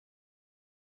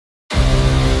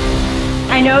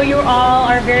I know you all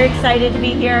are very excited to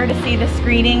be here to see the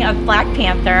screening of Black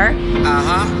Panther.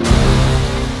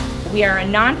 We are a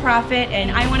nonprofit,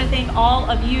 and I want to thank all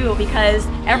of you because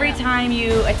every time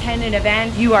you attend an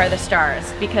event, you are the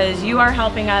stars because you are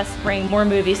helping us bring more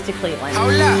movies to Cleveland.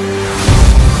 Hold up.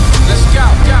 Let's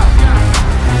go.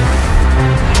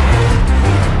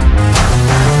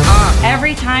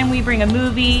 Every time we bring a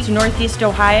movie to Northeast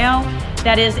Ohio,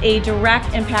 that is a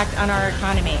direct impact on our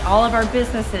economy. All of our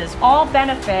businesses all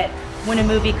benefit when a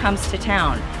movie comes to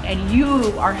town, and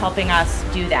you are helping us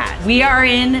do that. We are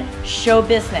in show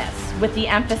business with the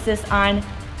emphasis on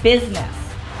business.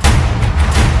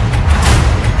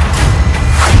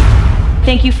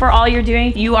 Thank you for all you're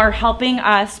doing. You are helping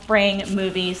us bring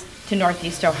movies to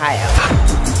Northeast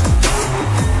Ohio.